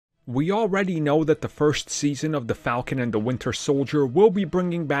We already know that the first season of The Falcon and the Winter Soldier will be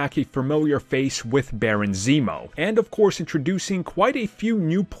bringing back a familiar face with Baron Zemo, and of course introducing quite a few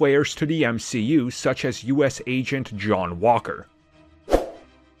new players to the MCU, such as US Agent John Walker.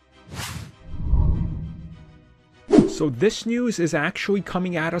 So this news is actually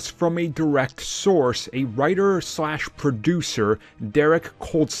coming at us from a direct source, a writer/producer, Derek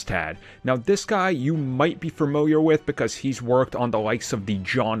Kolstad. Now this guy you might be familiar with because he's worked on the likes of the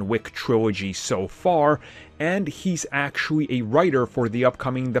John Wick trilogy so far, and he's actually a writer for the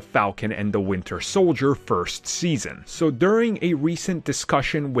upcoming The Falcon and the Winter Soldier first season. So during a recent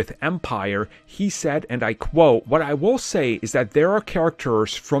discussion with Empire, he said, and I quote, "What I will say is that there are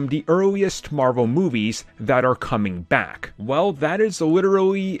characters from the earliest Marvel movies that are coming back." Well, that is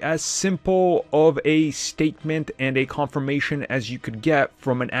literally as simple of a statement and a confirmation as you could get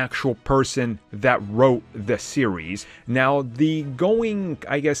from an actual person that wrote the series. Now, the going,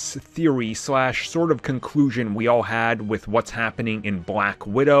 I guess, theory / sort of conclusion we all had with what's happening in Black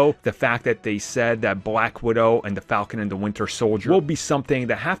Widow, the fact that they said that Black Widow and the Falcon and the Winter Soldier will be something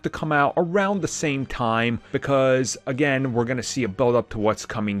that have to come out around the same time because, again, we're going to see a build up to what's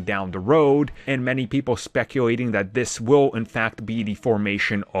coming down the road, and many people speculating that this will in fact be the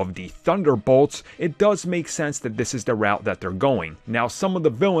formation of the Thunderbolts. It does make sense that this is the route that they're going. Now, some of the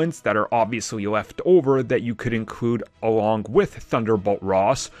villains that are obviously left over that you could include along with Thunderbolt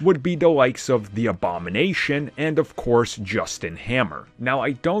Ross would be the likes of the Abomination and of course Justin Hammer. Now,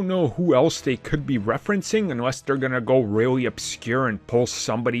 I don't know who else they could be referencing unless they're gonna go really obscure and pull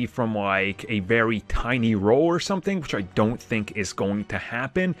somebody from like a very tiny role or something, which I don't think is going to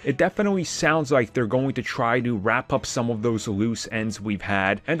happen. It definitely sounds like they're going to try to wrap up some of those loose ends we've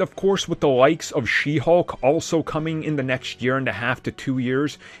had, and of course with the likes of She-Hulk also coming in the next 1.5 to 2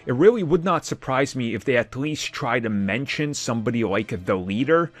 years, it really would not surprise me if they at least try to mention somebody like the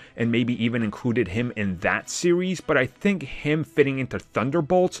Leader and maybe even included him in that series. But I think him fitting into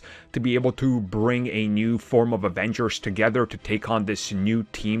Thunderbolts to be able to bring a new form of Avengers together to take on this new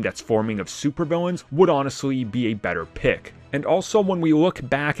team that's forming of supervillains would honestly be a better pick. And also, when we look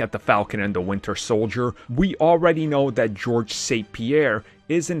back at the Falcon and the Winter Soldier, we already know that George St. Pierre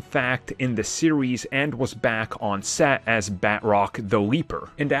is in fact in the series and was back on set as Batroc the Leaper.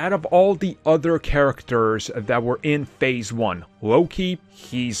 And out of all the other characters that were in Phase 1, Loki,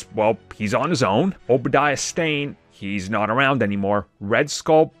 he's on his own. Obadiah Stane, he's not around anymore. Red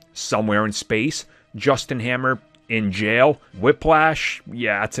Skull, somewhere in space. Justin Hammer, in jail. Whiplash,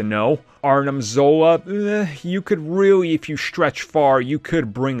 yeah, that's a no. Arnim Zola, you could really, if you stretch far, you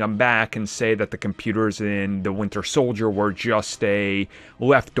could bring him back and say that the computers in the Winter Soldier were just a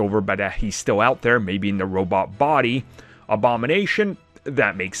leftover, but he's still out there, maybe in the robot body. Abomination,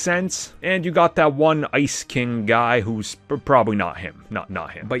 that makes sense. And you got that one Ice King guy who's probably not him.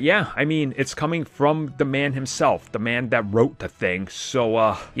 Not him. But yeah, I mean, it's coming from the man himself, the man that wrote the thing.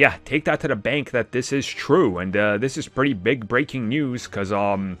 So, yeah, take that to the bank that this is true. And this is pretty big breaking news because,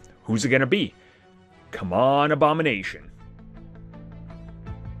 who's it gonna be? Come on, Abomination.